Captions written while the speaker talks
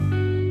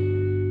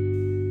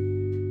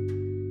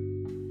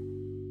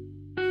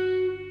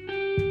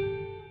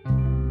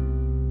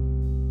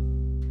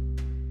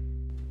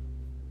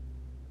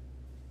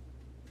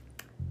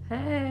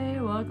Hey,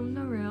 welcome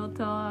to Real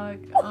Talk.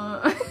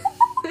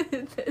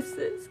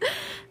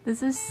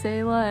 This is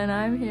Sayla, and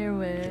I'm here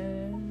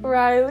with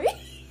Riley.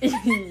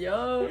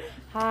 Yo.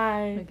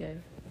 Hi. Okay.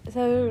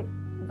 So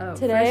First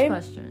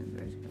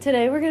question.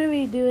 today we're gonna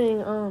be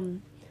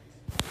doing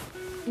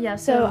Yeah.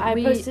 So I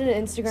posted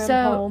an Instagram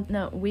poll.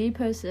 No, we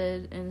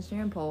posted an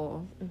Instagram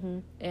poll, Mm-hmm.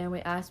 and we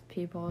asked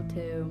people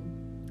to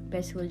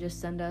basically just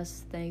send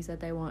us things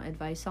that they want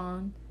advice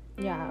on.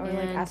 Yeah, or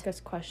like ask us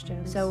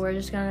questions. So we're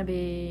just gonna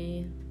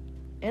be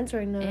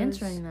answering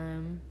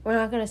them. We're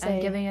not gonna say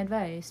and giving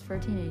advice for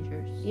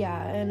teenagers.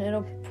 Yeah, and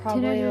it'll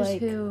probably teenagers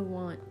who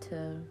want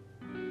to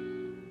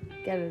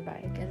get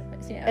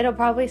advice. Yeah. It'll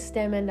probably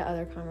stem into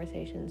other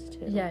conversations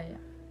too. Yeah.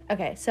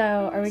 Okay,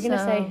 so are we gonna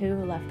say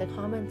who left the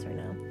comments or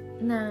no?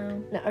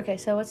 No. Okay,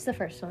 so what's the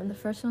first one? The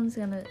first one's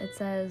it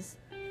says,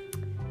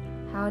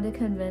 how to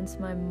convince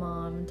my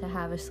mom to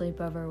have a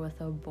sleepover with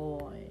a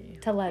boy.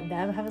 To let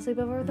them have a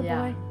sleepover with a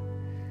boy?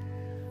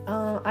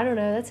 I don't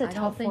know. That's a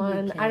tough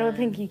one. I don't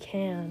think you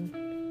can.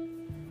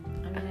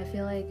 I mean,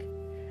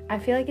 I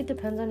feel like it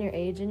depends on your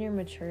age and your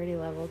maturity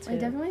level too. I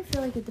definitely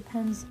feel like it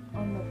depends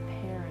on the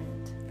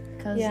parent.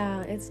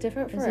 Yeah, it's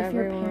different for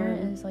everyone. If your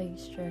parent is like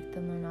strict,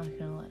 then they're not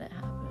gonna let it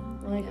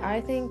happen. Like I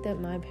think that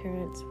my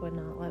parents would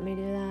not let me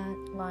do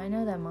that. Well, I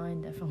know that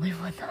mine definitely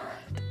would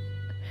not.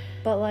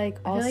 But like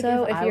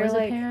also, if I was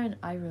a parent,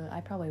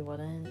 I probably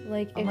wouldn't.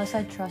 Like unless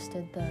I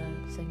trusted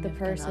the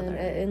person, other.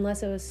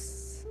 Unless it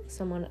was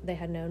someone they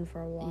had known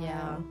for a while.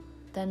 Yeah,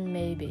 then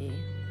maybe.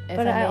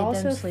 But I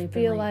also them sleep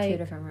feel in, like 2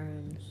 different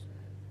rooms.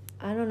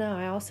 I don't know.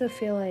 I also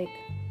feel like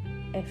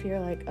if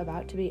you're like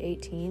about to be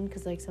 18,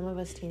 because like some of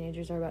us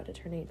teenagers are about to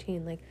turn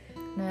 18. Like,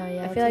 no,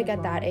 yeah. I feel like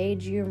at that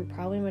age you're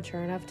probably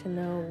mature enough to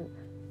know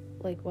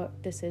like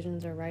what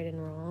decisions are right and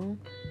wrong.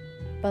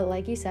 But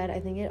like you said, I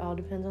think it all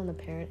depends on the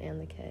parent and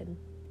the kid.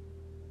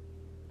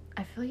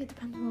 I feel like it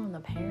depends more on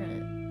the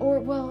parent.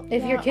 Or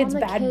if your kid's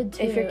bad,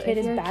 if your kid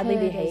is badly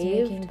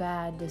behaved, making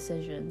bad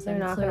decisions, they're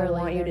not going to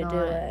want you to do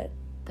it.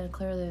 Then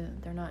clearly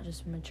they're not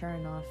just mature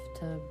enough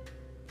to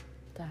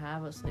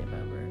have a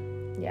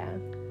sleepover. Yeah.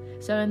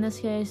 So in this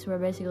case, we're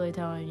basically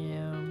telling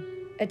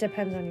you it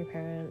depends on your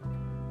parent.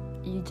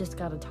 You just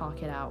gotta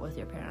talk it out with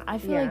your parent. I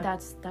feel like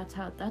that's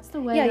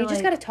the way. Yeah, you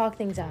just gotta talk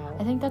things out.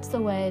 I think that's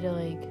the way to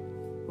like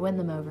win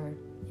them over.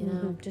 You know,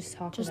 mm-hmm. Just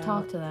talk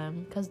to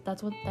them, because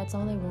that's all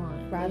they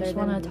want. They just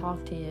want to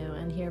talk to you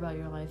and hear about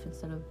your life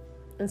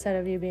instead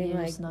of you being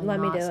like, let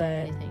me do it.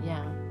 Anything.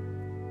 Yeah.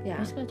 Yeah. You're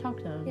just gonna talk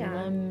to them. Yeah.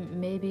 And then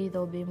maybe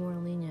they'll be more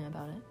lenient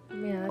about it.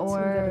 Yeah, that's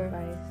some good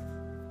advice.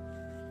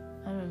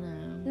 I don't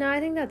know. No,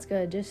 I think that's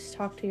good. Just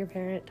talk to your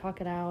parent,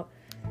 talk it out.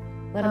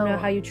 Let them know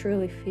how you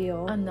truly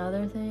feel.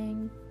 Another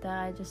thing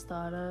that I just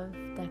thought of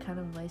that kind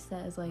of relates to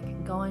that is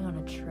like going on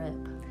a trip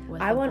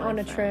with I went on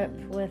a trip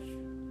with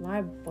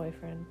my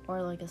boyfriend.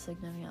 Or like a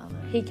significant other.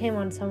 He came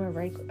on summer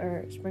break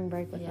or spring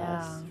break with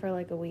us for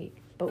like a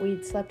week. But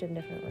we slept in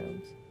different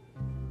rooms.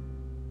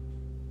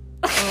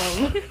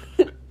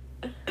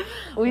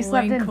 We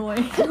slept in...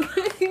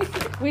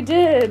 We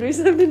did. We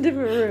slept in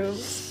different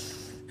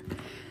rooms.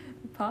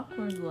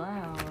 Popcorn's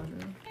loud.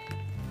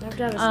 I have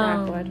to have a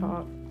snack while I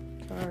talk.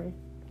 Sorry.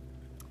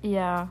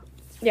 Yeah.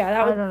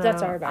 Yeah,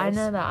 that's our advice. I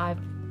know that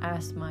I've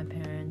asked my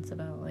parents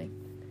about like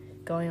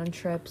going on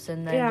trips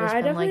and then just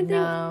been like,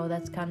 no,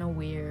 that's kind of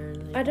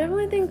weird. Like, I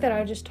definitely think that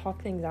I just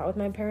talk things out with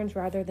my parents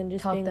rather than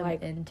just being like...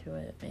 Talk them into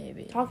it,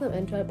 maybe. Talk them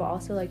into it, but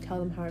also like tell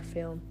them how I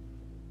feel.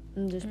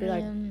 And just be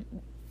like,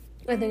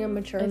 I think I'm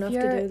mature enough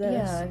to do this.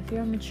 Yeah, if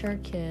you're a mature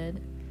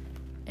kid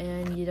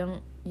and you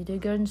do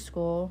good in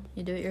school,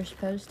 you do what you're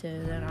supposed to,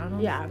 then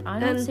I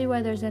don't see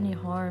why there's any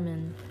harm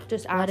in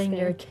just letting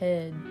your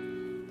kid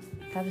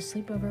have a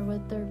sleepover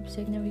with their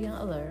significant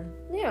other.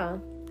 Yeah.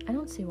 I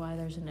don't see why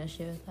there's an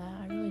issue with that.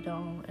 I really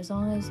don't. As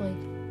long as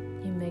like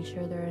you make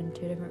sure they're in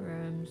 2 different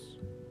rooms.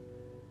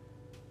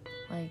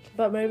 Like,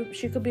 but maybe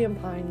she could be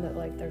implying that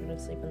like they're gonna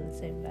sleep in the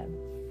same bed.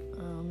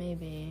 Oh,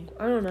 maybe.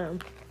 I don't know.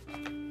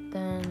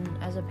 Then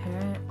as a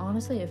parent,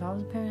 honestly, if I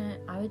was a parent,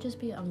 I would just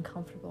be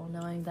uncomfortable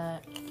knowing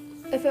that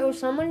if it was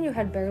someone you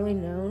had barely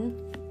known,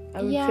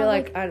 I would feel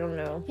like I don't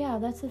know. Yeah,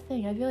 that's the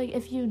thing. I feel like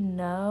if you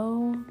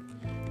know,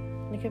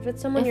 like if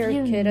it's someone your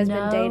kid has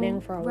been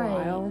dating for a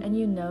while and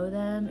you know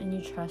them and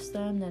you trust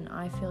them, then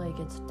I feel like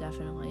it's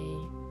definitely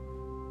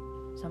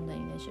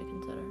something they should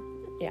consider.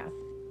 Yeah.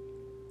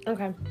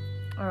 Okay.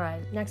 All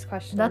right. Next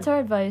question. That's our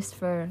advice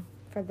for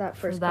that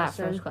first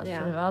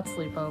question about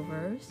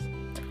sleepovers.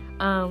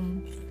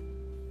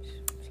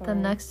 The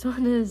next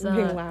one is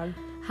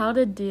how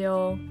to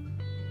deal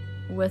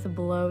with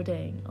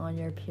bloating on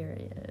your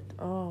period.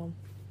 Oh.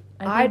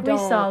 I think we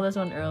saw this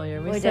one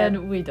earlier. We said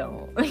we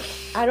don't.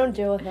 I don't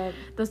deal with it.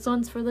 This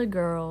one's for the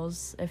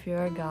girls, if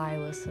you're a guy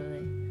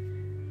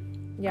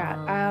listening.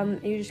 Yeah,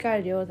 you just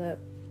gotta deal with it.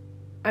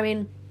 I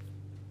mean,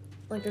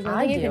 like, there's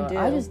nothing you can do.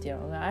 I just deal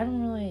with it. I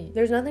don't really...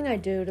 There's nothing I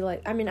do to,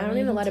 like... I mean, I don't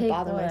even let it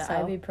bother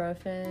myself.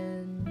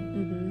 Ibuprofen.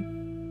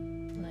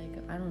 Mm-hmm.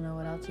 Like, I don't know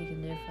what else you can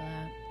do for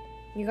that.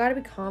 You gotta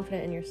be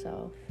confident in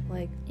yourself.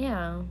 Like...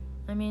 Yeah.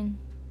 I mean...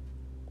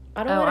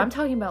 I'm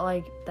talking about,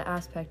 like, the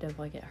aspect of,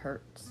 like, it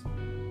hurts.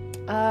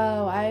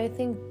 Oh, I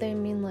think they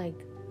mean, like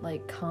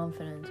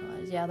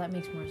confidence-wise. Yeah, that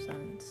makes more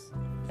sense.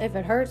 If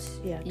it hurts,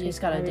 yeah. You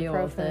just gotta deal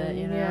with it,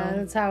 you know? Yeah,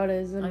 that's how it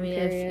is. I mean,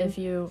 if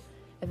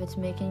it's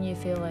making you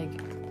feel, like...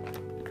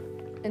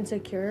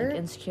 Insecure? Like,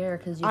 insecure,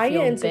 because you I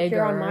feel get insecure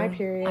bigger. on my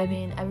period. I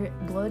mean,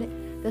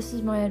 bloating... This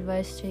is my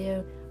advice to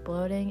you.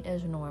 Bloating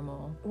is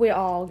normal. We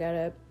all get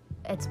it.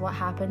 It's what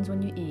happens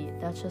when you eat.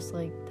 That's just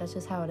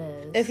how it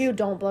is. If you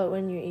don't bloat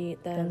when you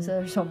eat, then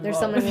there's something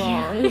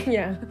wrong.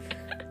 Yeah.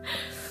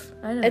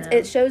 I don't know.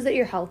 It shows that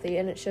you're healthy,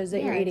 and it shows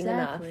that you're eating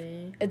exactly.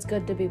 enough. It's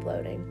good to be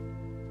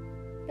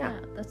bloating. Yeah,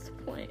 that's the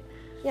point.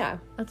 Yeah.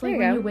 That's like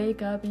when you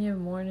wake up and you have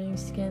morning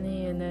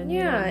skinny, and then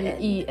you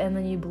eat, and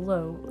then you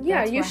bloat.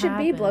 Yeah, you should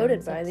be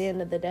bloated by the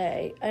end of the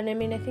day. And I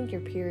mean, I think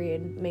your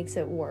period makes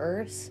it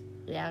worse.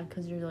 Yeah,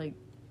 because you're like...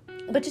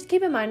 But just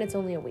keep in mind it's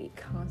only a week.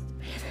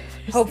 Constipated.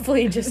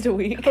 Hopefully just a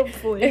week.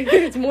 Hopefully. If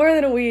it's more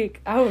than a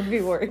week, I would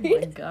be worried. Oh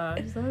my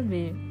gosh, that would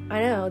be...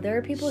 I know. There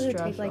are people who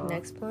stressful. take, like,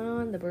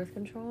 Nexplanon, the birth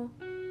control.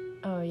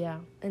 Oh, yeah.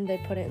 And they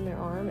put it in their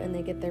arm, and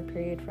they get their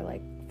period for,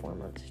 like, 4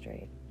 months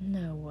straight.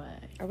 No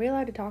way. Are we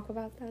allowed to talk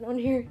about that on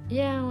here?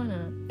 Yeah, why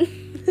not?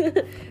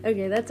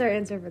 Okay, that's our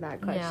answer for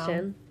that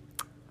question.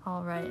 Yeah.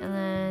 All right, and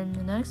then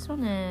the next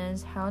one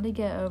is how to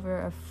get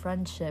over a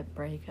friendship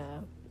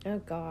breakup. Oh,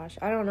 gosh.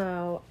 I don't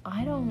know.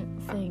 I don't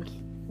think...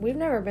 We've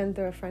never been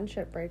through a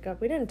friendship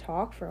breakup. We didn't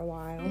talk for a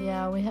while.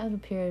 Yeah, we had a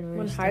period where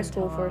when high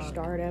school first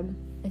started.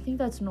 I think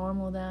that's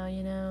normal, though,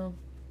 you know?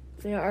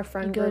 Yeah, our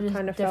friend group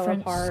kind of fell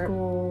apart.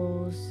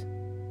 Schools.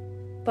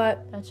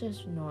 But... That's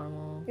just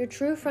normal. Your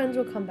true friends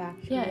will come back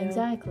to you. Yeah,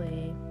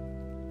 exactly.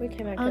 We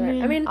came back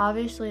together. I mean,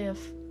 obviously,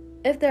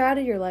 if they're out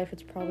of your life,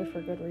 it's probably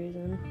for good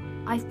reason.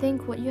 I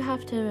think what you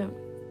have to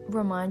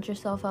remind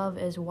yourself of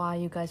is why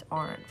you guys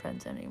aren't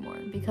friends anymore.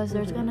 Because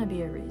there's gonna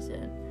be a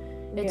reason.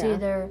 It's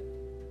either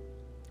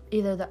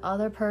the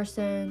other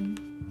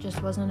person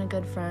just wasn't a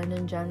good friend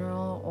in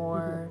general,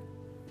 or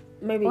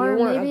maybe you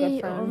weren't a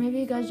good friend. Or maybe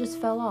you guys just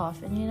fell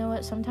off. And you know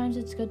what? Sometimes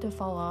it's good to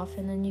fall off,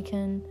 and then you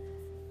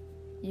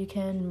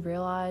can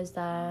realize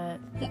that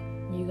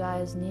you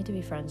guys need to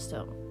be friends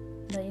still.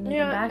 That you need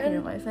them back in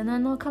your life, and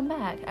then they'll come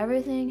back.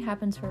 Everything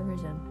happens for a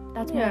reason.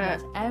 That's what it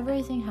is.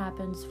 Everything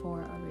happens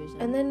for a reason.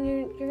 And then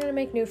you're gonna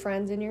make new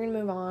friends, and you're gonna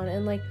move on,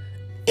 and like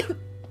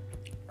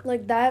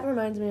like that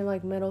reminds me of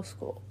like middle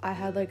school. I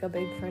had like a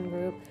big friend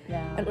group,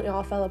 and we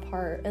all fell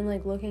apart. And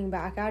like looking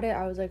back at it,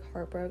 I was like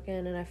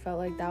heartbroken, and I felt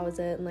like that was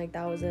it, and like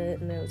that was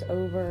it, and it was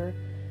over.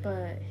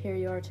 But here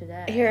you are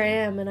today. Here I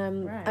am, and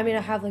I'm. Right. I mean,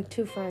 I have like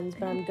 2 friends,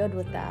 but I'm good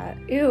with that.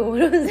 Ew,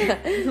 what was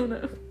that? I don't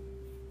know.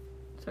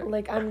 Sorry.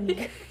 Like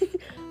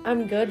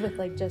I'm good with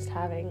like just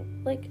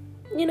having like,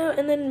 you know.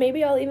 And then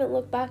maybe I'll even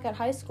look back at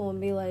high school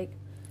and be like,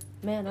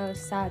 man, I was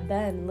sad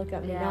then. Look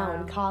at me now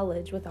in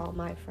college with all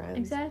my friends.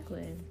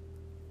 Exactly.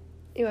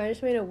 Ew, I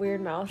just made a weird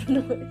mouth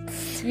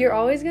noise. You're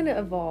always gonna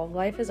evolve.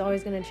 Life is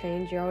always gonna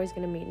change. You're always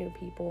gonna meet new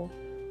people.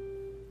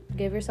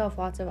 Give yourself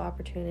lots of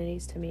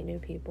opportunities to meet new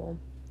people.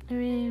 I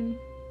mean,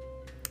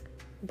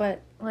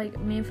 but like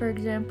me, for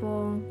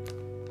example,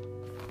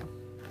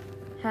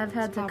 have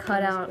had to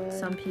cut out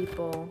some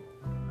people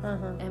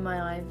in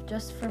my life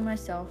just for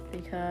myself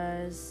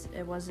because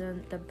it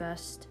wasn't the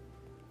best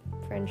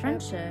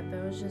friendship.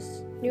 It was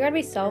just... You gotta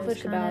be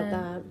selfish about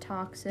that.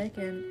 Toxic,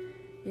 and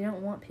you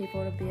don't want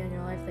people to be in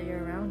your life that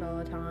you're around all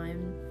the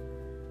time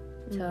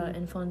to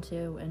influence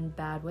you in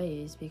bad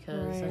ways,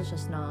 because that's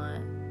just not...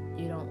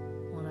 You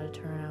don't want to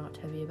turn out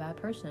to be a bad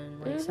person.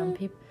 Like some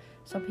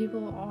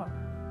people are.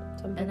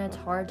 And it's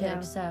hard to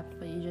accept,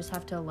 but you just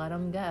have to let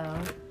them go.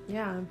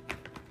 Yeah.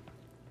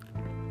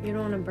 You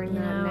don't want to bring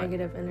that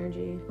negative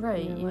energy.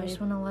 Right. You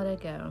just want to let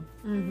it go.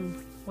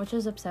 Which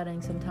is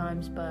upsetting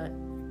sometimes, but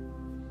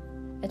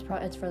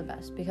it's for the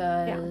best,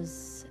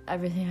 because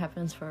everything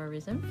happens for a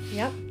reason.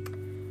 Yep.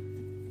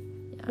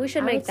 Yeah. We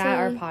should make that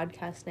our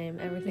podcast name.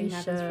 Everything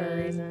happens for a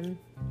reason.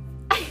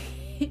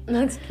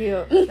 That's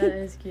cute. That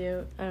is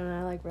cute. I don't know.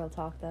 I like real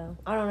talk, though.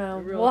 I don't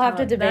know. We'll have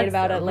to debate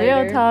about it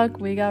later. Real talk.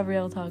 We got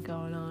real talk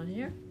going on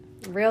here.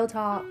 Real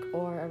talk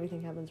or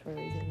everything happens for a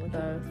reason.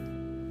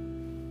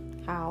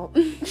 Both. How?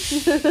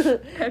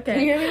 Okay. Can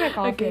you give me my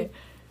coffee? Okay.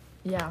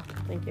 Yeah.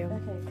 Thank you.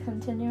 Okay.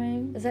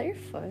 Continuing. Is that your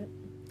foot?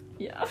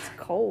 Yeah. It's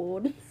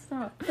cold.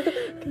 Stop.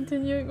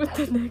 Continuing with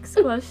the next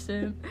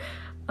question.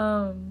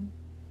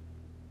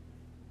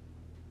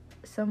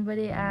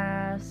 Somebody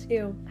asked,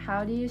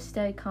 how do you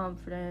stay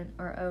confident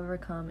or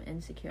overcome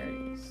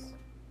insecurities?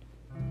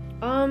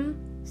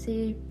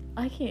 See,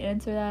 I can't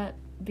answer that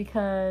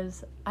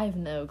because I have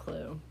no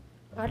clue.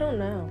 I don't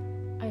know.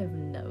 I have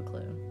no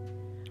clue.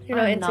 You're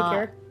not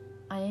insecure?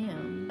 I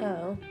am.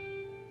 Oh.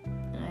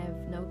 And I have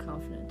no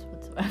confidence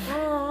whatsoever.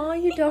 Aw,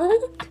 you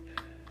don't?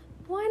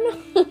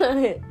 Why not?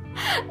 No,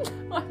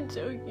 I'm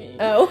joking.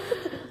 Oh.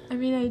 I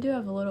mean, I do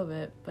have a little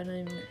bit, but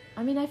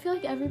I mean, I feel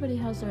like everybody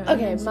has their own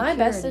insecurities. My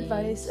best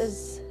advice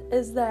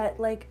is that,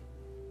 like,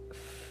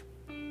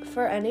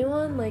 for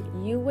anyone, like,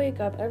 you wake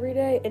up every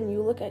day and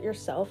you look at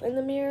yourself in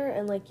the mirror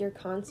and, like, you're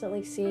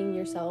constantly seeing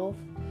yourself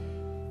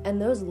And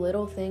those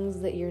little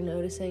things that you're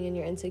noticing and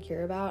you're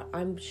insecure about,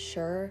 I'm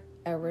sure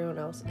everyone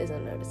else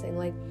isn't noticing.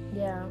 Like,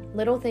 yeah,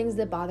 little things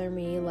that bother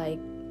me, like,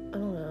 I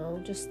don't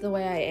know, just the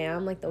way I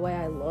am, like, the way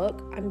I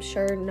look. I'm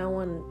sure no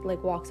one,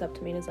 like, walks up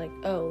to me and is like,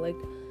 oh, like,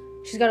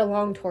 she's got a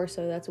long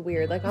torso, that's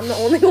weird. Like, I'm the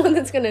only one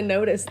that's gonna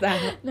notice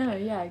that. No,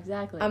 yeah,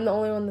 exactly. I'm the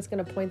only one that's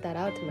gonna point that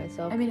out to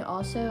myself. I mean,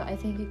 also, I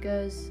think it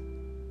goes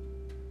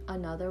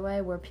another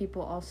way where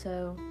people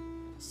also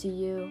see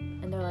you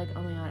and they're like,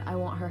 oh my god, I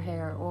want her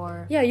hair,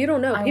 or yeah, you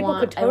don't know, people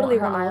could totally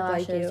want to look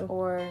like you,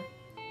 or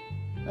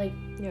like,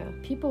 yeah,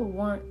 people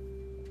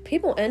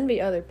envy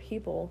other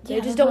people.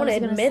 They just don't want to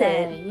admit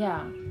it.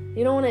 Yeah,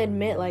 you don't want to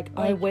admit, like,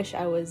 I wish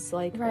I was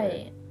like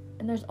right her.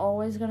 And there's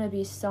always going to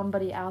be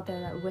somebody out there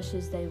that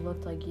wishes they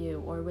looked like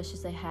you or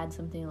wishes they had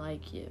something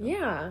like you.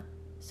 Yeah,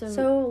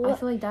 so I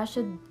feel like that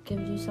should give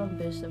you some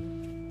boost of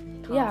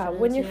confidence. Yeah,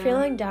 when you're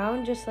feeling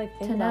down, just like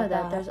think about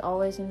that there's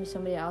always going to be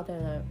somebody out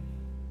there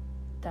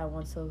that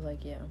wants to look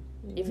like you.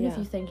 Even if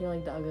you think you're,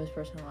 like, the ugliest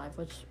person alive,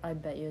 which I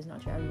bet you is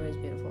not true. Everybody's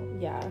beautiful.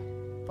 Yeah.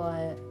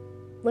 But,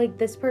 like,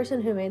 this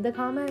person who made the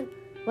comment,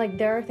 like,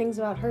 there are things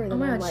about her that oh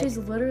my I'm god, like, she's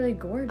literally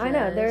gorgeous. I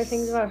know, there are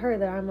things about her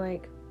that I'm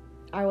like,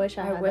 I wish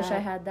I had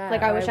that.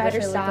 Like, I wish I had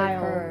her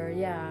style. Like her.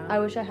 Yeah. I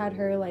wish I had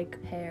her,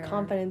 like, hair.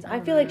 Confidence. I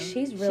feel like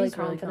she's really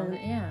confident.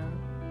 Yeah.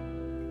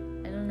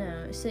 I don't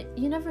know. So,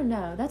 you never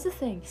know. That's the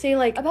thing. See,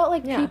 like, about,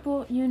 like,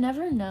 people, you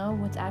never know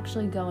what's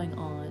actually going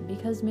on,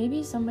 because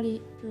maybe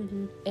somebody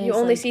is, you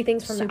only like, see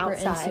things from the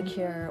outside,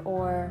 insecure,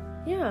 or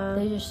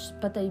they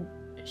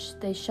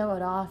show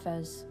it off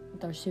as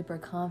they're super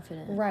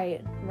confident.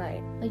 Right.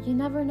 Like, you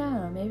never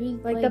know. Maybe,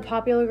 like the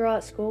popular girl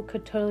at school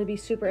could totally be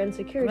super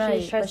insecure.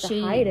 Right, she just tries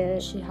to hide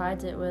it. She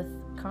hides it with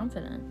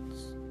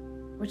confidence,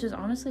 which is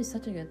honestly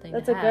such a good thing.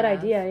 That's a good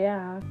idea,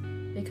 yeah.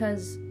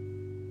 Because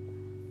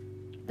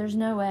there's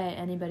no way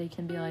anybody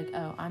can be like,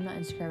 oh, I'm not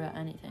insecure about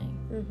anything.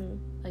 Mm-hmm.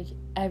 Like,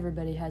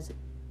 everybody has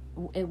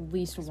at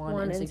least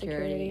one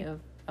insecurity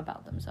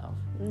about themselves.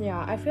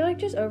 Yeah, I feel like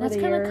just over the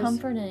years... That's kind of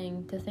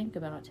comforting to think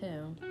about,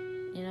 too.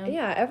 You know?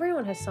 Yeah,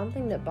 everyone has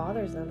something that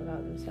bothers them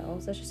about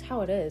themselves. That's just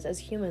how it is as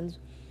humans.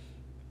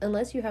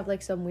 Unless you have,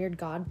 like, some weird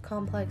God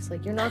complex,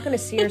 like, you're not going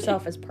to see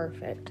yourself as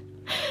perfect.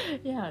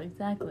 Yeah,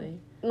 exactly.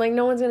 Like,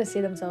 no one's going to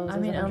see themselves as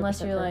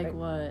unless you're perfect. Like,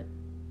 what?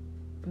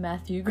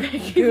 Matthew Gray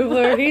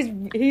Gubler.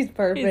 He's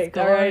perfect.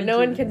 All right, no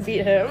one can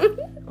beat him.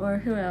 Or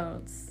who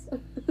else?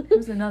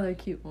 Who's another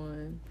cute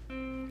one?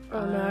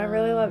 Oh no, I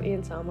really love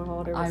Ian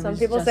Somerhalder, but some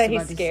people say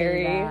he's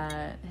scary.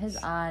 His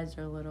eyes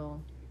are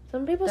little.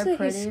 Some people say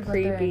he's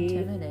creepy.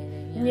 They're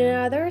intimidating.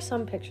 Yeah, there are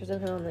some pictures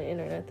of him on the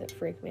internet that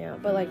freak me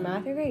out. But like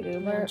Matthew Gray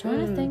Gubler. Yeah, I'm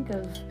trying to think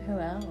of who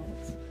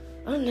else.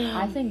 Oh no.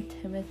 I think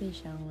Timothée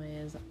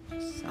Chalamet is.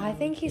 I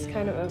think he's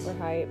kind of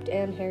overhyped,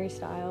 and Harry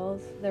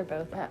Styles. They're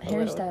both.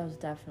 Harry Styles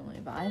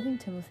definitely, but I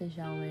think Timothée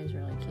Chalamet is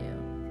really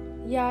cute.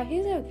 Yeah,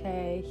 he's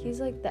okay.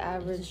 He's like the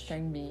average. He's a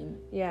string bean.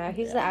 Yeah,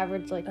 he's the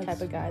average type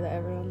of guy that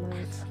everyone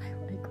likes. I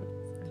like.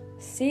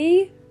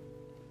 See,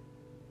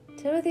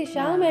 Timothée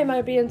Chalamet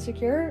might be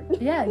insecure.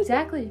 Yeah,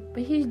 exactly.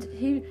 But he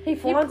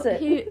flaunts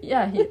it. He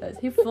does.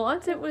 He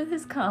flaunts it with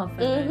his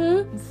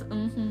confidence.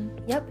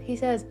 Yep. He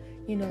says,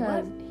 you know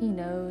what? He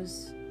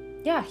knows.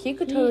 Yeah, he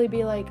could totally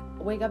be like,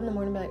 wake up in the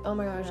morning and be like, oh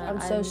my gosh, I'm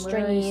so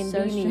stringy and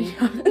beany.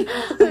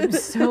 I'm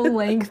so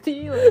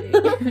lengthy. Like,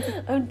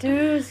 I'm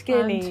too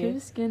skinny.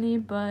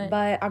 But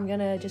I'm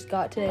gonna just go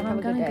out today and have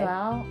a good day. I'm gonna go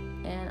out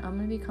and I'm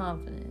gonna be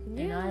confident.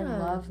 Yeah. And I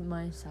love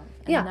myself.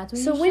 And yeah, that's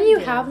what so when you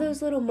have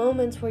those little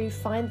moments where you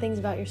find things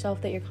about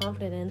yourself that you're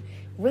confident in,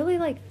 really,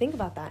 like, think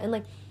about that. And,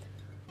 like,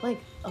 I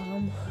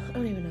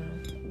don't even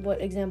know what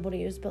example to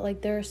use, but,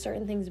 like, there are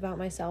certain things about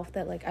myself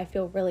that, like, I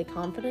feel really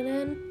confident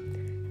in.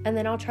 And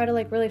then I'll try to,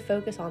 like, really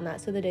focus on that.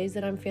 So the days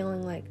that I'm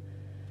feeling like,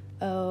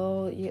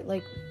 oh,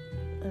 like,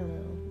 I don't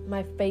know,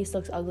 my face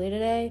looks ugly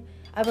today,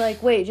 I'll be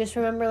like, wait, just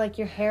remember, like,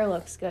 your hair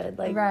looks good.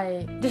 Like,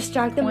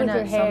 distract them with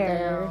your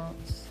hair.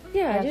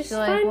 Yeah, just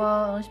find,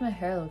 well, at least my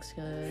hair looks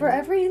good. For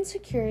every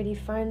insecurity,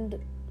 find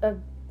a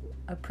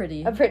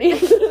pretty. I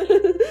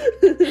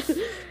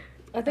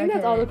think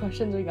that's all the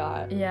questions we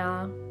got.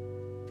 Yeah.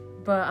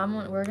 But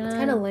we're gonna... It's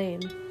kind of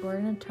lame. We're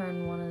gonna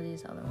turn one of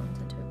these other ones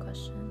into a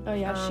question. Oh,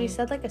 yeah, she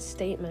said, like, a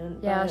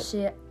statement. Yeah,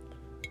 she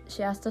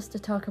asked us to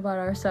talk about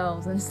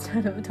ourselves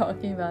instead of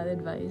talking about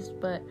advice.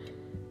 But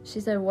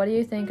she said, what do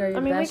you think are your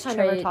best traits? we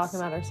kind of were talking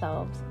about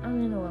ourselves. I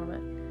mean, a little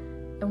bit.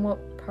 And what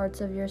parts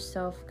of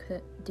yourself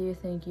do you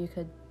think you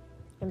could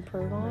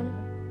improve on?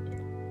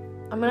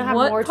 I'm gonna have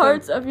more. What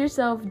parts of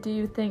yourself do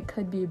you think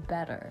could be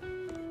better?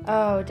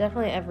 Oh,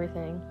 definitely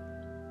everything.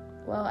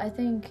 Well, I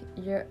think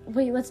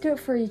wait, let's do it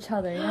for each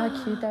other. You know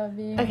how cute that would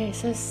be? Okay,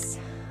 so...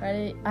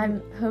 Ready?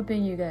 I'm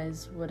hoping you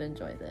guys would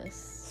enjoy this.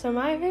 So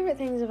my favorite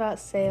things about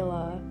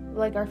Selah,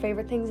 like our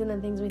favorite things and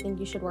then things we think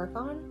you should work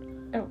on.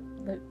 Oh,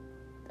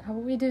 how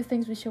about we do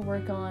things we should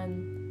work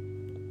on?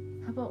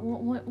 How about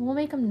we'll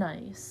make them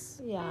nice?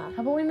 Yeah.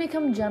 How about we make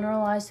them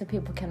generalized so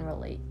people can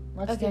relate?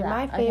 Let's do that.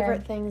 My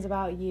favorite things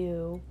about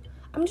you.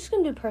 I'm just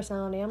going to do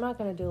personality. I'm not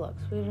going to do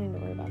looks. We don't need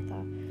to worry about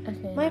that.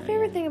 Okay. My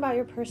favorite thing about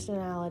your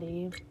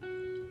personality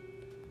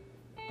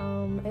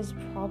is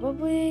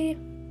probably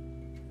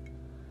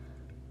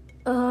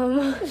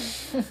I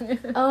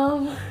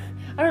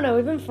don't know,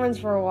 we've been friends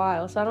for a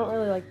while, so I don't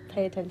really like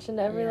pay attention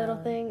to every little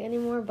thing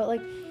anymore, but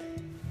like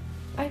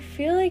I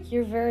feel like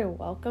you're very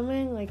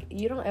welcoming. Like,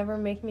 you don't ever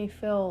make me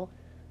feel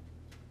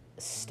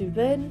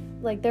stupid.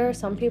 Like, there are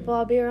some people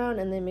I'll be around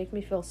and they make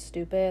me feel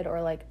stupid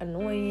or like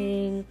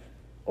annoying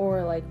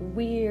or like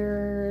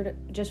weird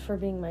just for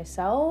being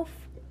myself.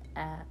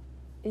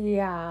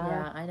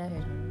 Yeah, I know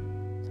who.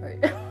 Sorry.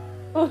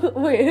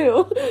 Wait,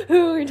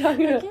 who are we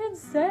talking about? I can't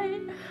say.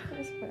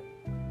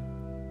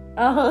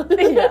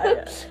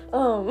 Yeah.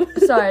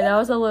 Sorry, that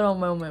was a little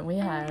moment we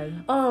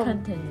had.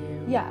 Continue.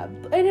 Yeah,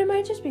 and it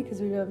might just be because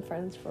we've been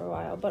friends for a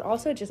while, but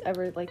also just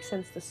ever like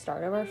since the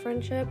start of our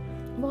friendship.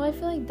 Well, I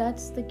feel like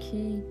that's the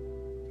key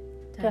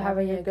to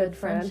having a good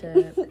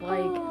friendship.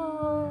 Like,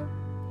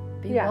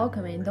 be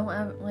welcoming. Don't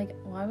ever, like,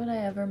 why would I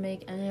ever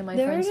make any of my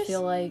friends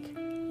feel like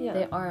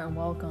they aren't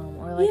welcome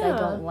or like I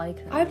don't like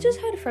them? I've just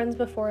had friends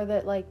before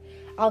that like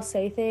I'll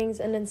say things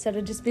and instead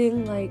of just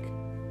being like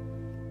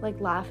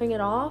laughing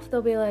it off,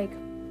 they'll be like,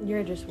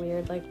 "You're just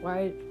weird. Like,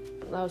 why?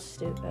 That was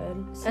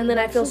stupid." See, and then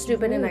I feel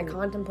stupid rude. And I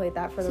contemplate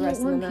that for the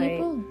rest of the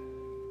night.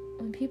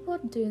 When people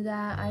do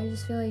that, I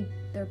just feel like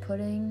they're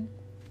putting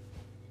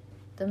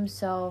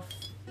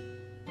themselves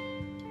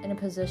in a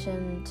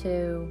position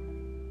to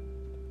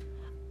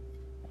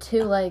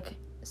like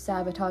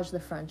sabotage the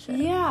friendship.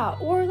 Yeah,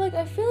 or like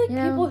I feel like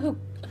people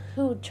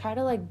who try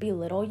to like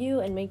belittle you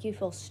and make you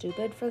feel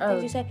stupid for the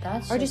things you say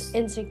are just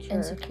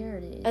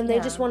insecurity. And they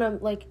just want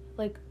to like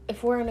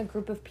if we're in a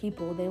group of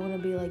people, they want to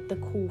be like the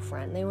cool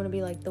friend. They want to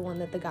be like the one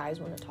that the guys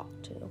want to talk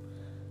to.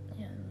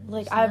 Yeah.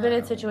 Like I've been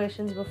in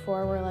situations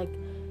before where like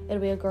it'll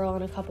be a girl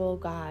and a couple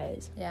of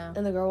guys. Yeah.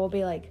 And the girl will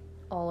be like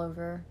all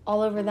over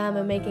them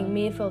and making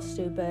me feel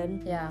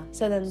stupid. Yeah.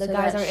 So then the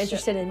guys aren't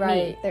interested in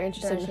me. They're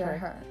interested in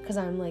her. Because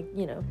I'm like,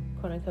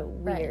 quote unquote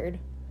weird.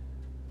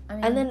 I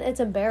mean, and then it's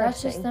embarrassing.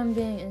 That's just them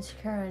being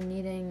insecure and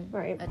needing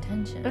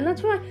attention. And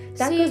that's why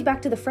that goes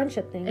back to the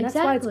friendship thing. Exactly.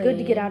 That's why it's good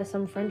to get out of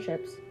some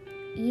friendships.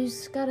 You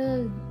just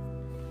gotta.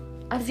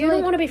 You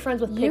don't want to be friends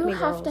with pick-me girls. You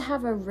have to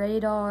have a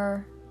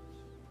radar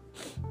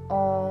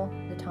all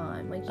the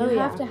time. Like you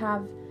have to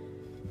have.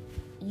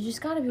 You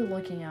just gotta be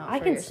looking out. I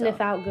can sniff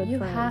out good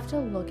friends. You have to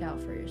look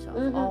out for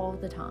yourself all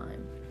the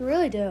time. You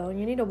really do. And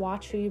you need to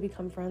watch who you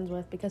become friends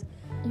with because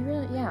you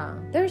really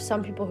there's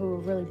some people who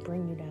will really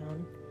bring you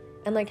down.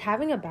 And, like,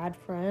 having a bad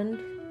friend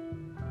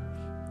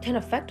can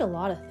affect a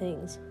lot of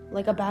things.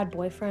 Like, a bad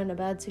boyfriend, a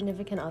bad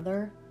significant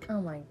other. Oh,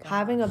 my God.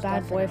 Having a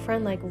bad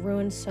boyfriend, like,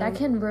 ruins so that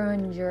can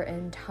ruin your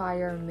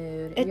entire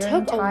mood. It your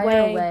took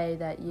entire way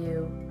that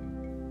you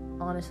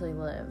honestly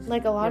live.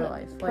 Like, a lot of...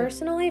 Life.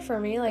 Personally, for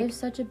me, like... It has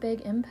such a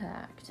big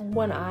impact.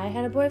 When I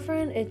had a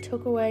boyfriend, it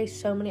took away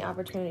so many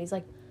opportunities.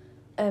 Like,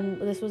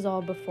 this was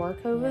all before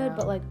COVID,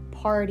 but, like,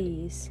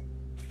 parties...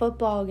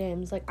 football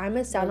games, like I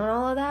missed out on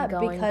all of that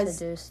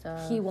because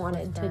he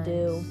wanted to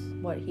do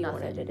what he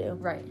wanted to do.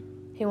 Right.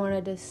 He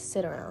wanted to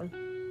sit around.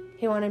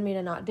 He wanted me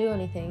to not do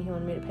anything. He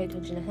wanted me to pay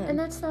attention to him. And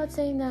that's not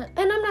saying that.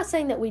 And I'm not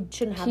saying that we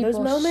shouldn't have those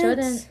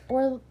moments.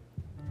 Or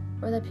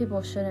that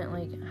people shouldn't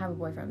like have a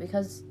boyfriend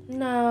because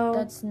no,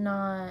 that's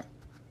not.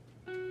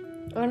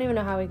 I don't even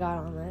know how we got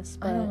on this.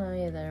 But... I don't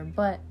know either.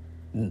 But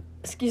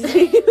excuse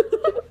me.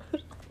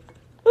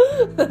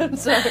 I'm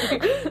sorry.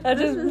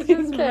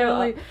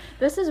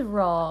 This is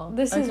raw.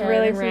 This is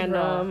really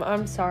random.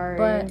 I'm sorry.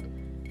 But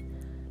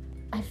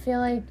I feel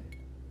like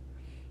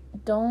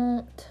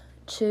don't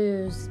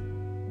choose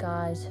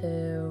guys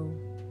who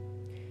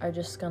are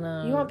just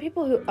gonna... You want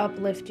people who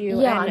uplift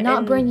you. Yeah,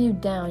 and bring you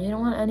down. You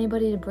don't want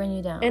anybody to bring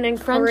you down. And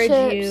encourage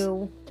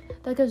you.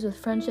 That goes with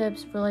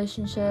friendships,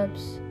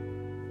 relationships.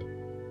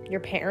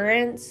 Your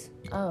parents.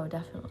 Oh,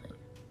 definitely.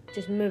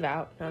 Just move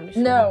out. No, I'm just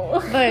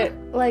no. But,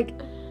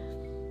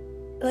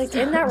 like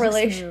in that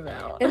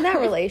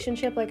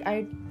relationship, like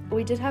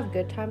we did have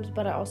good times,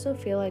 but I also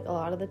feel like a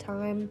lot of the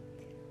time,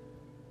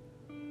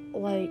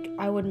 like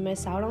I would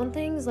miss out on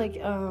things. Like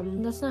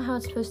that's not how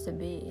it's supposed to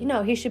be.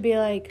 No, he should be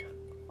like,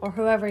 or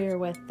whoever you're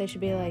with, they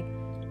should be like,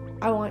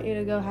 I want you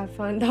to go have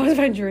fun. That was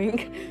my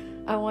drink.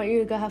 I want you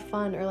to go have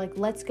fun, or like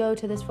let's go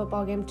to this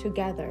football game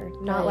together.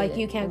 Not like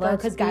you can't go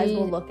because guys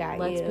will look at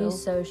you. Let's be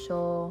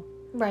social.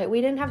 Right. We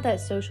didn't have that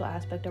social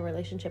aspect of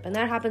relationship, and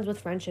that happens with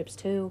friendships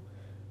too.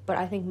 But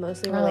I think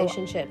mostly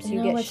relationships,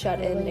 you get shut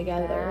in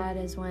together. Bad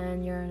is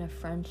when you're in a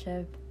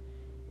friendship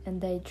and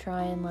they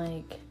try and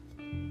like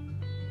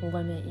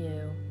limit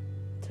you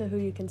to who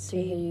you can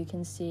see,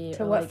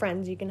 to what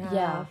friends you can have.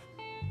 Yeah,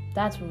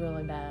 that's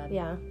really bad.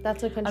 Yeah,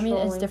 that's a controlling. I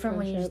mean, it's different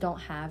when you just don't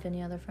have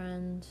any other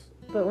friends.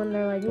 But when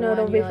they're like, no,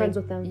 don't be friends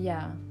with them.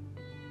 Yeah.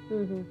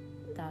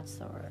 That's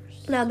the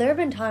worst. Now there have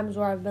been times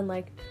where I've been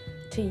like,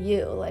 to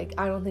you, like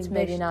I don't think it's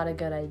maybe not a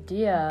good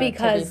idea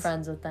to be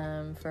friends with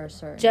them for a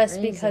certain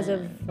reason. Because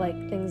of like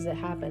things that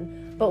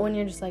happen. But when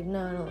you're just like,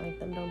 no, I don't like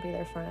them, don't be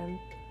their friend.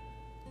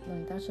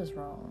 Like that's just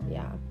wrong.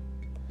 Yeah.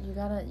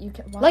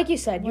 Like you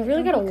said, you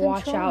really gotta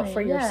watch out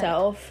for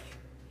yourself.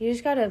 You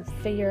just gotta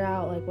figure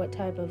out like what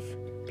type of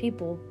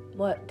people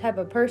what type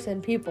of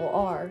person people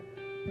are.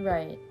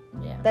 Right.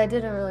 Yeah. That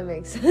didn't really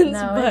make sense.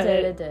 No, but,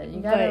 it did.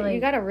 You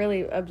gotta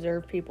really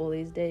observe people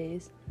these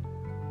days.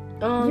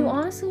 You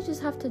honestly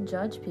just have to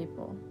judge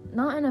people.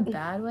 Not in a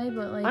bad way,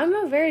 but like... I'm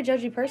a very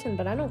judgy person,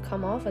 but I don't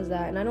come off as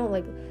that, and I don't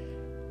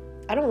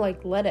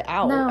let it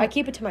out. No, I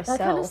keep it to myself.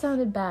 That kind of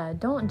sounded bad.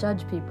 Don't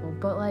judge people,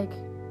 but like...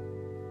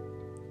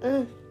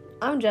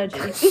 I'm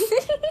judgy.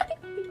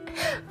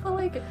 But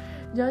like,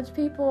 judge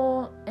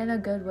people in a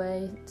good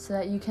way so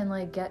that you can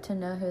like get to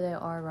know who they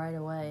are right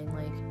away, and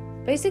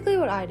like... Basically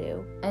what I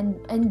do.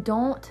 And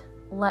don't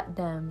let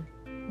them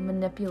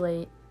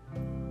manipulate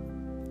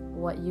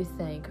what you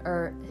think,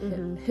 or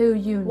who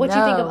you know. What you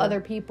think of other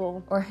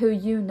people. Or who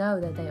you know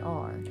that they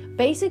are.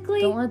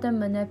 Basically... Don't let them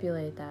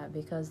manipulate that,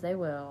 because they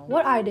will.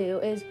 What I do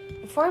is,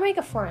 before I make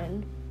a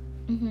friend,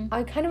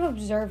 I kind of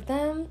observe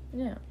them.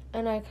 Yeah.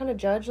 And I kind of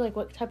judge, like,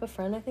 what type of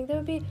friend I think they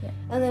would be. Yeah.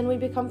 And then we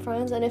become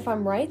friends. And if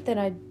I'm right, then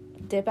I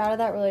dip out of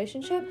that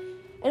relationship.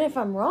 And if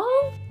I'm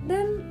wrong,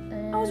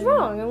 then I was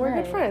wrong. And we're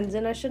good friends.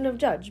 And I shouldn't have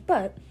judged.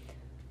 But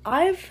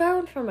I've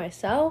found for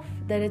myself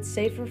that it's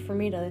safer for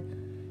me to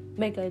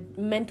make a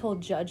mental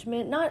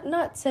judgment.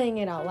 Not saying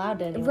it out loud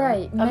to anyone.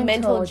 Right. A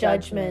mental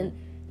judgment.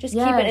 Just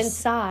keep it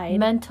inside.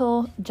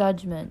 Mental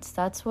judgments.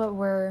 That's what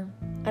we're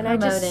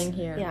promoting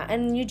here. Yeah.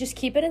 And you just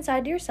keep it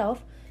inside to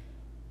yourself.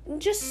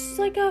 Just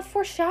like a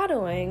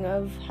foreshadowing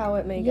of how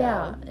it may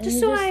go.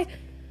 Because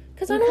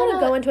I don't want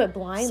to go into it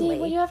blindly. See,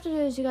 what you have to do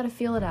is you got to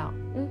feel it out.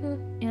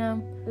 You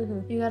know?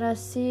 You got to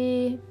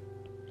see...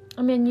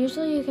 I mean,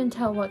 usually you can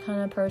tell what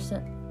kind of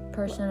person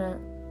what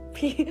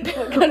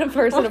kind of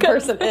person a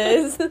person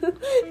is.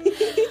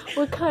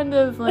 What kind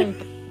of,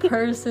 like,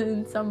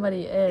 person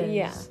somebody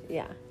is.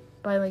 Yeah.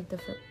 By, like, the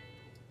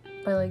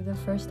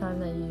first time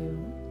that you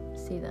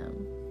see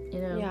them. You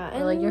know,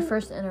 or like your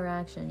first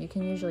interaction, you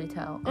can usually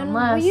tell. And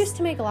we used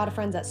to make a lot of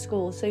friends at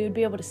school, so you'd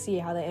be able to see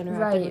how they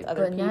interacted with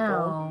other people.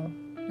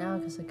 Right, but now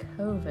because of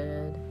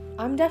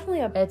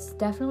COVID, it's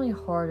definitely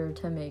harder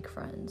to make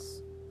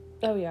friends.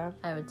 Oh yeah,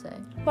 I would say.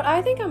 But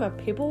I think I'm a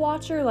people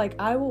watcher. Like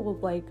I will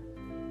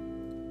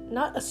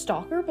not a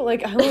stalker, but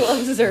like I will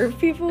observe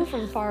people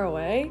from far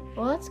away.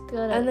 Well, that's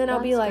good. And then I'll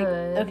be like,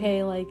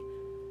 okay, like.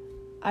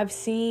 I've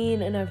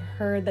seen and I've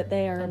heard that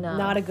they are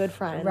not a good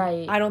friend.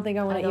 Right. I don't think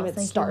I want to even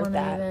start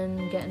that.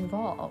 Even get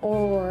involved.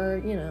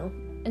 Or, you know.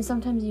 And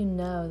sometimes you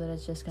know that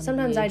it's just going to be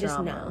Sometimes I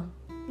drama. just know.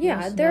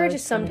 Yeah, there are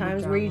just some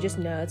times where you just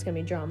know it's going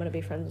to be drama to be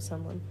friends with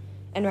someone.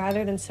 And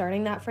rather than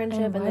starting that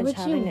friendship and then just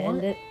having to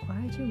end it. Why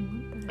would you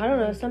want that? I don't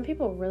know. Some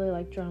people really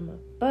like drama.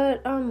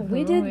 But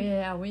we did.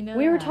 Yeah, we know.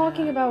 We were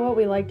talking about what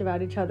we liked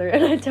about each other,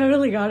 and I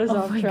totally got us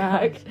off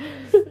track.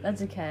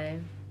 That's okay.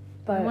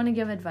 But I want to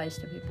give advice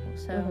to people,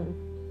 so.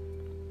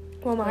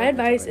 Well, my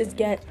advice is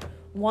get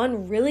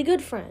one really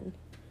good friend.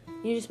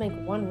 You just make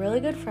one really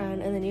good friend,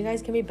 and then you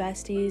guys can be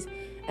besties,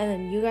 and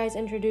then you guys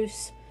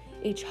introduce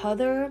each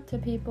other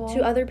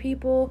to other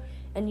people,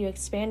 and you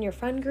expand your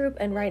friend group.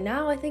 And right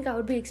now, I think I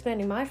would be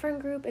expanding my friend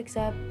group,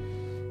 except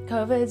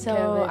COVID,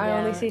 so I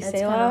only see Selah.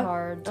 It's kind of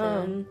hard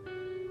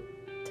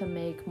to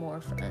make more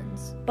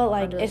friends. But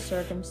like under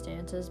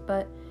circumstances,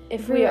 but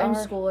if we were in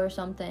school or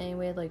something,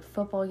 we had like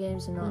football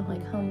games and not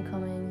like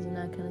homecomings and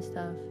that kind of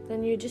stuff.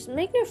 Then you just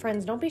make new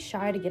friends. Don't be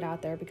shy to get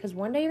out there, because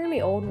one day you're gonna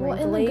be old and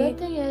wrinkly. And the good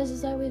thing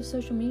is that we have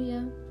social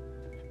media.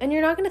 And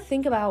you're not gonna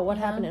think about what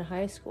happened in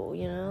high school,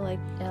 you know? Like,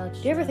 do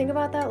you ever think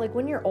about that? Like,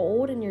 when you're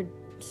old and you're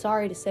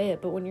sorry to say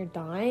it, but when you're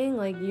dying,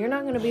 like, you're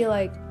not gonna be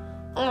like,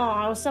 oh,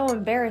 I was so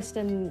embarrassed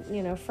in,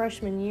 you know,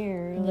 freshman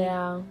year.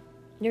 Like,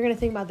 you're gonna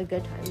think about the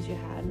good times you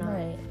had,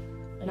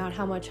 not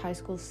how much high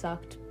school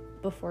sucked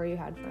before you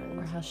had friends.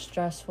 Or how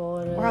stressful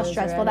it is. Or how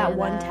stressful that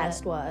one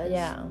test was.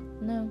 Yeah.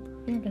 No,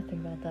 you're not gonna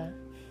think about that.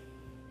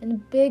 In the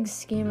big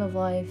scheme of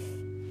life.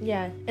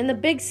 Yeah, in the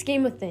big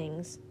scheme of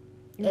things.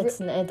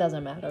 It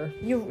doesn't matter.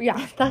 You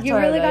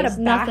really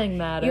gotta nothing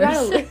matters.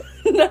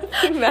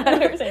 Nothing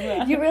matters.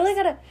 You really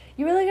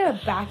gotta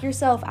back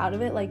yourself out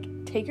of it. Like,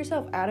 take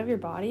yourself out of your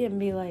body and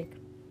be like,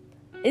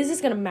 is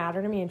this gonna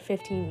matter to me in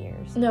 15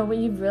 years? No, what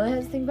you really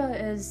have to think about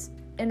is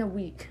in a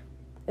week.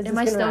 Am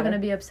I still gonna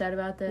be upset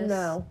about this?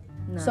 No.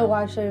 So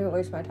why should I even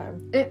waste my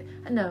time?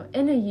 No,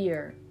 in a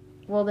year,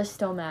 will this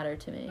still matter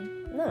to me?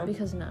 No.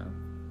 Because no.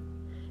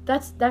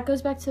 That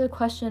goes back to the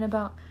question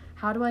about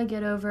how do I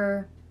get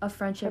over a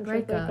friendship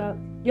breakup?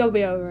 You'll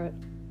be over it.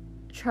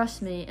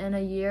 Trust me, in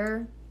a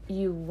year,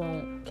 you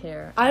won't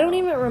care. I don't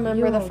even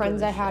remember the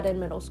friends I had in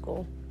middle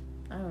school.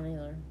 I don't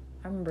either.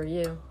 I remember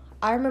you.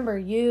 I remember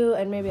you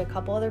and maybe a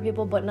couple other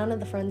people, but none of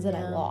the friends that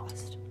I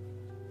lost.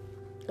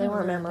 They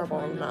weren't memorable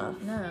enough.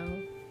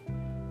 No.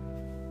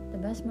 The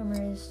best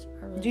memories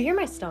are really... Do you hear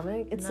my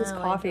stomach? It's this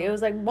coffee. It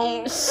was like...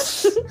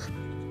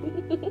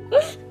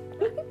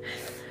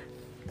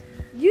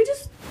 You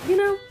just, you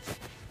know...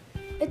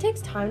 It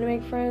takes time to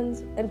make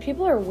friends, and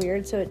people are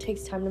weird, so it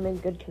takes time to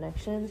make good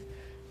connections.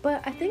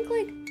 But I think,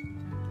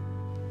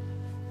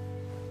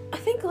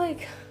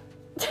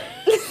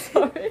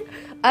 sorry.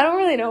 I don't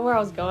really know where I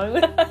was going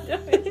with that.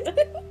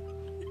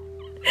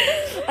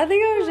 I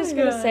think I was just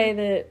going to say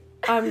that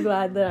I'm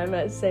glad that I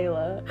met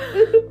Sayla.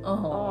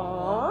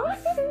 Aww.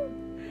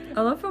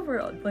 I love how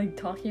we're like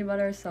talking about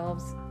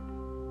ourselves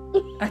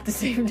at the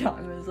same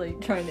time as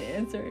like trying to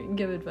answer and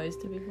give advice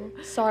to people.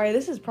 Sorry,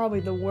 this is probably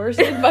the worst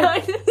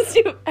advice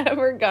you've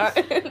ever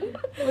gotten.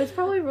 It's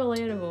probably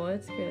relatable.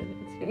 It's good.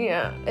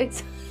 Yeah,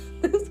 it's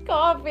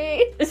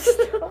coffee.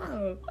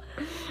 Stop.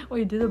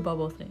 Wait, do the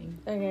bubble thing.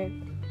 Okay.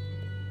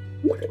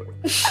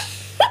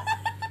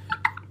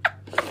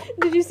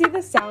 Did you see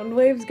the sound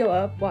waves go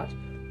up? Watch.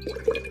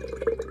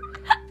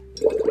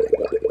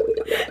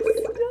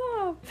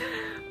 Stop.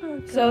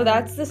 Oh, so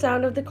that's the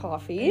sound of the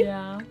coffee.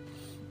 Yeah.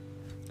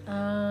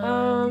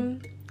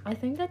 I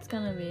think that's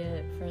gonna be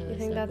it for this. You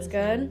think that's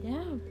episode. good?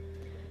 Yeah.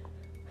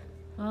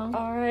 Well.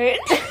 All right.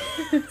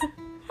 How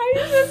do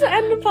you just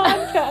end the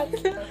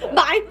podcast?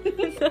 Bye.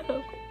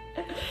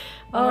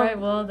 All right.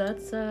 Well,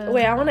 that's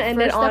wait. I want to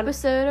end it on.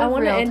 Episode I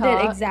want to end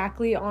Talk. it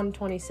exactly on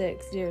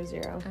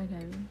 26:00.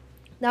 Okay.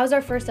 That was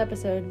our first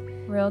episode.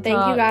 Real Talk.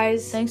 Thank you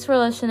guys. Thanks for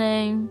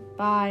listening.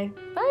 Bye.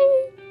 Bye.